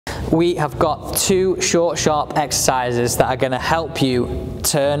we have got 2 short, sharp exercises that are going to help you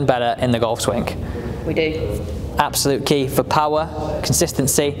turn better in the golf swing. We do. Absolute key for power,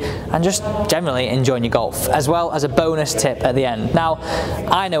 consistency, and just generally enjoying your golf, as well as a bonus tip at the end. Now,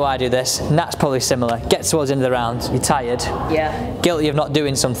 I know I do this, and that's probably similar. Get towards the end of the round, you're tired, guilty of not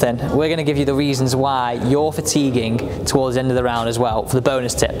doing something. We're going to give you the reasons why you're fatiguing towards the end of the round as well for the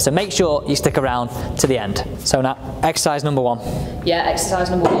bonus tip. So make sure you stick around to the end. So now, exercise number 1. Yeah, exercise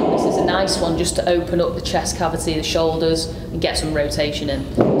number 1. This is a nice one just to open up the chest cavity, the shoulders, and get some rotation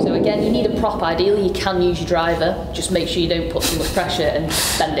in. So again, you need a prop. Ideally, you can use your driver. Just make sure you don't put too much pressure and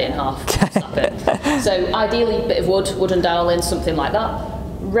bend it in half. Snap it. So ideally, a bit of wooden doweling, something like that.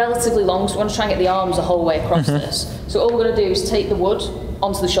 Relatively long, so we want to try and get the arms the whole way across this. So all we're going to do is take the wood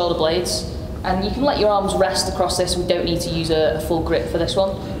onto the shoulder blades, and you can let your arms rest across this. We don't need to use a full grip for this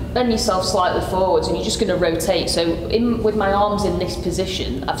one. Bend yourself slightly forwards, and you're just going to rotate. So with my arms in this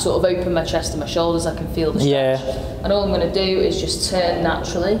position, I've sort of opened my chest and my shoulders. I can feel the stretch. And all I'm going to do is just turn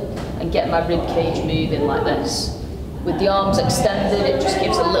naturally and get my rib cage moving like this. With the arms extended, it just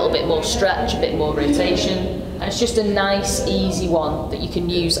gives a little bit more stretch, a bit more rotation. And it's just a nice, easy one that you can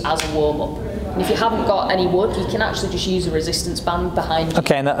use as a warm-up. And if you haven't got any wood, you can actually just use a resistance band behind you.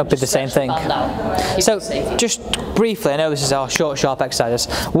 Okay, and that'll be the same thing. So, just briefly, I know this is our short, sharp exercises.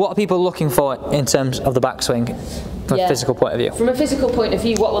 What are people looking for in terms of the backswing? From a physical point of view? From a physical point of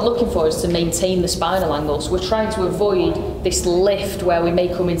view, what we're looking for is to maintain the spinal angle. So we're trying to avoid this lift where we may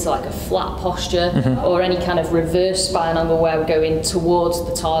come into like a flat posture or any kind of reverse spine angle where we're going towards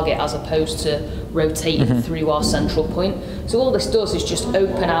the target as opposed to rotating through our central point. So all this does is just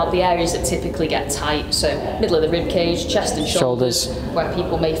open out the areas that typically get tight. So middle of the rib cage, chest and shoulders, where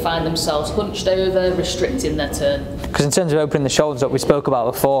people may find themselves hunched over, restricting their turn. Because in terms of opening the shoulders up, we spoke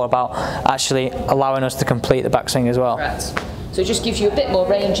about before, about actually allowing us to complete the backswing as well. Correct. So it just gives you a bit more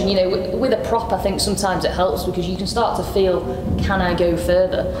range, and you know, with a prop, I think sometimes it helps because you can start to feel, can I go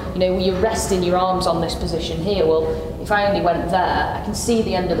further? You know, you're resting your arms on this position here. Well, if I only went there, I can see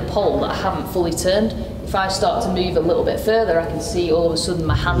the end of the pole that I haven't fully turned. If I start to move a little bit further, I can see all of a sudden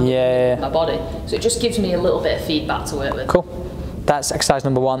my hand and my body. So it just gives me a little bit of feedback to work with. Cool. That's exercise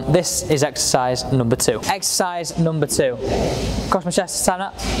number 1. This is exercise number 2. Exercise number 2. Cross my chest this time,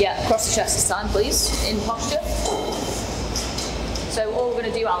 Nat? Yeah, cross the chest this time, please, in posture. So all we're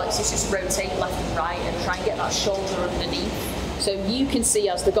going to do, Alex, is just rotate left and right and try and get that shoulder underneath. So you can see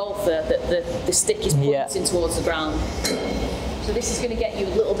as the golfer that the stick is pointing towards the ground. So this is going to get you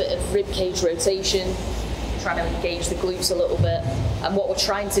a little bit of rib cage rotation, trying to engage the glutes a little bit. And what we're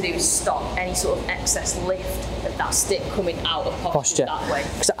trying to do is stop any sort of excess lift of that stick coming out of posture that way.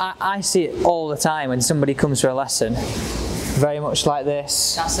 Because I see it all the time when somebody comes for a lesson. Very much like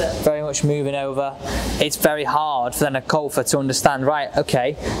this. That's it. Very much moving over. It's very hard for then a golfer to understand, right,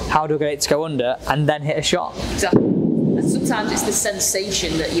 okay, how do I get it to go under and then hit a shot? Exactly. And sometimes it's the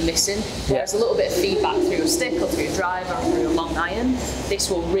sensation that you're missing, whereas a little bit of feedback through a stick or through a driver or through a long iron, this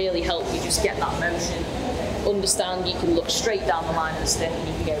will really help you just get that motion. Understand, you can look straight down the line of the stick and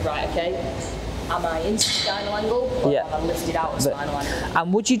you can go, right, okay, am I into spinal angle or am I lifted out of spinal angle?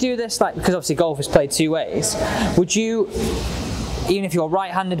 And would you do this, like, because obviously golf is played 2 ways, would you, even if you're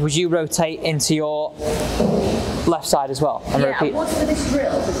right-handed, would you rotate into your left side as well? And repeat? I would for this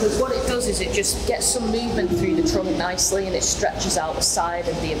drill, because what it does is it just gets some movement through the trunk nicely and it stretches out the side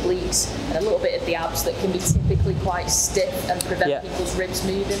of the obliques and a little bit of the abs that can be typically quite stiff and prevent people's ribs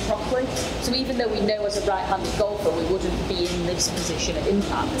moving properly. So even though we know as a right-handed golfer we wouldn't be in this position at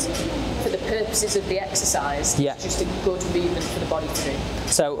impact, for the purposes of the exercise, it's just a good movement for the body to do.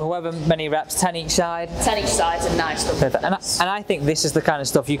 So however many reps, 10 each side? 10 each side is a nice stuff. Perfect. And I think this is the kind of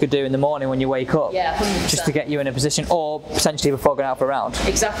stuff you could do in the morning when you wake up. Yeah, 100%. Just to get you in a position, or potentially before going out for a round.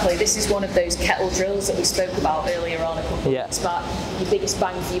 Exactly. This is one of those kettle drills that we spoke about earlier on a couple of weeks back. Your biggest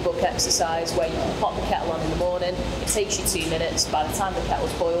bang for your buck exercise, where you can pop the kettle on in the morning. It takes you 2 minutes. By the time the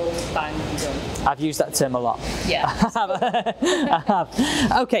kettle's boiled, bang, you're done. I've used that term a lot. Yeah. I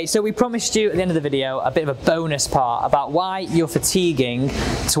have. Okay, so we promised you at the end of the video a bit of a bonus part about why you're fatiguing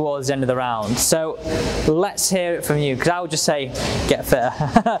towards the end of the round. So let's hear it from you, because I would just say get fitter.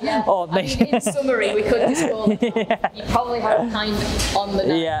 Or I mean, in summary, we could just call it, you probably have a pint on the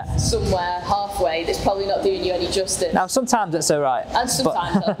net somewhere halfway that's probably not doing you any justice. Now sometimes it's alright. And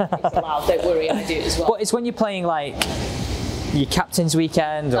sometimes it's allowed, don't worry, I do it as well. But it's when you're playing like your captain's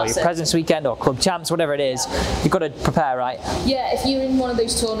weekend or your president's weekend or club champs, whatever it is, you've got to prepare, right? Yeah, if you're in one of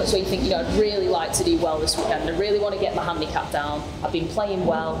those tournaments where you think, you know, I'd really like to do well this weekend, I really want to get my handicap down, I've been playing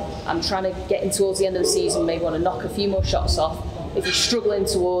well, I'm trying to get in towards the end of the season, maybe want to knock a few more shots off, If you're struggling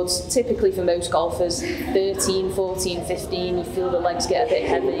towards, typically for most golfers, 13, 14, 15, you feel the legs get a bit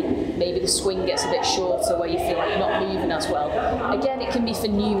heavy, maybe the swing gets a bit shorter where you feel like you're not moving as well. Again, it can be for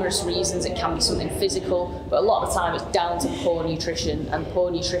numerous reasons. It can be something physical, but a lot of the time it's down to poor nutrition, and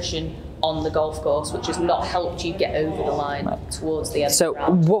poor nutrition on the golf course, which has not helped you get over the line towards the end So of the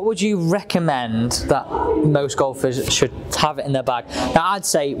round. what would you recommend that most golfers should have it in their bag? Now, I'd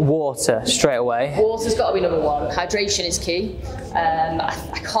say water straight away. Water's got to be number one. Hydration is key.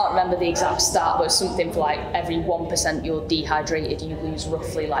 I can't remember the exact stat, but it's something for like every 1% you're dehydrated, you lose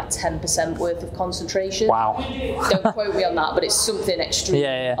roughly like 10% worth of concentration. Wow. Don't quote me on that, but it's something extreme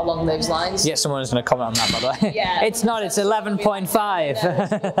along those lines. Yeah, someone is going to comment on that, by the way. Yeah. It's not, it's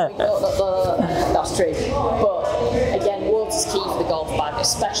 11.5. That's true. But again, water's key for the golf bag,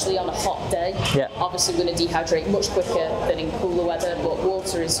 especially on a hot day. Yeah. Obviously, we're going to dehydrate much quicker than in cooler weather, but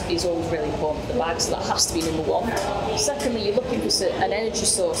water is always really important for the bag, so that has to be number one. Secondly, you're looking for an energy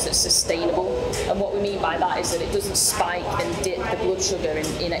source that's sustainable, and what we mean by that is that it doesn't spike and dip the blood sugar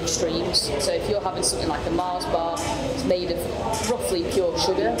in extremes. So if you're having something like a Mars bar, it's made of roughly pure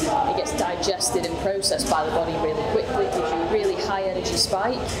sugar, it gets digested and processed by the body really quickly, gives you a really high energy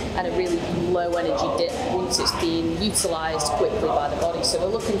spike and a really low energy dip once it's being utilised quickly by the body. So we're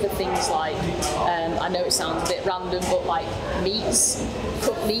looking for things like, I know it sounds a bit random, but like meats.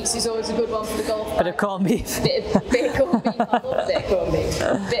 Cooked meats is always a good one for the golf bag. Bit of corned beef. Bit of corned beef, I love a bit of corned beef.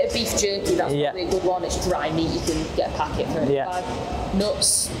 Bit of beef jerky, that's probably a good one. It's dry meat, you can get a packet for it.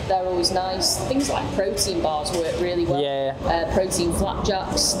 Nuts, they're always nice. Things like protein bars work really well. Protein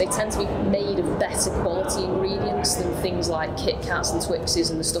flapjacks, they tend to be made of better quality ingredients than things like Kit Kats and Twixes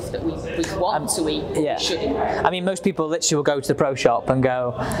and the stuff that we want to eat, but we shouldn't. I mean, most people literally will go to the pro shop and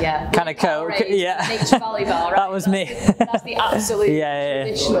go, can of Coke? Nature Valley bar, right? That was me. That's the absolute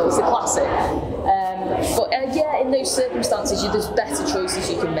traditional, it's the classic. But in those circumstances, there's better choices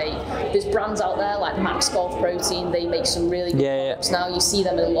you can make. There's brands out there like Max Golf Protein, they make some really good products now. You see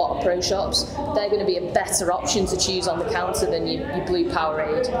them in a lot of pro shops. They're going to be a better option to choose on the counter than your Blue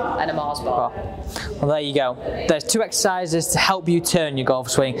Powerade and a Mars bar. Well, there you go. There's 2 exercises to help you turn your golf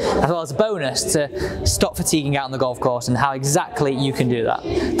swing, as well as a bonus to stop fatiguing out on the golf course and how exactly you can do that.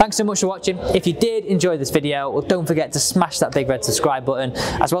 Thanks so much for watching. If you did enjoy this video, well, don't forget to smash that big red subscribe button,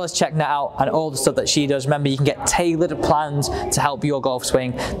 as well as checking that out and all the stuff that she does. Remember, you can get tailored plans to help your golf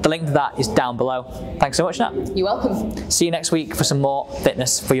swing. The link to that is down below. Thanks so much, Nat. You're welcome. See you next week for some more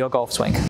fitness for your golf swing.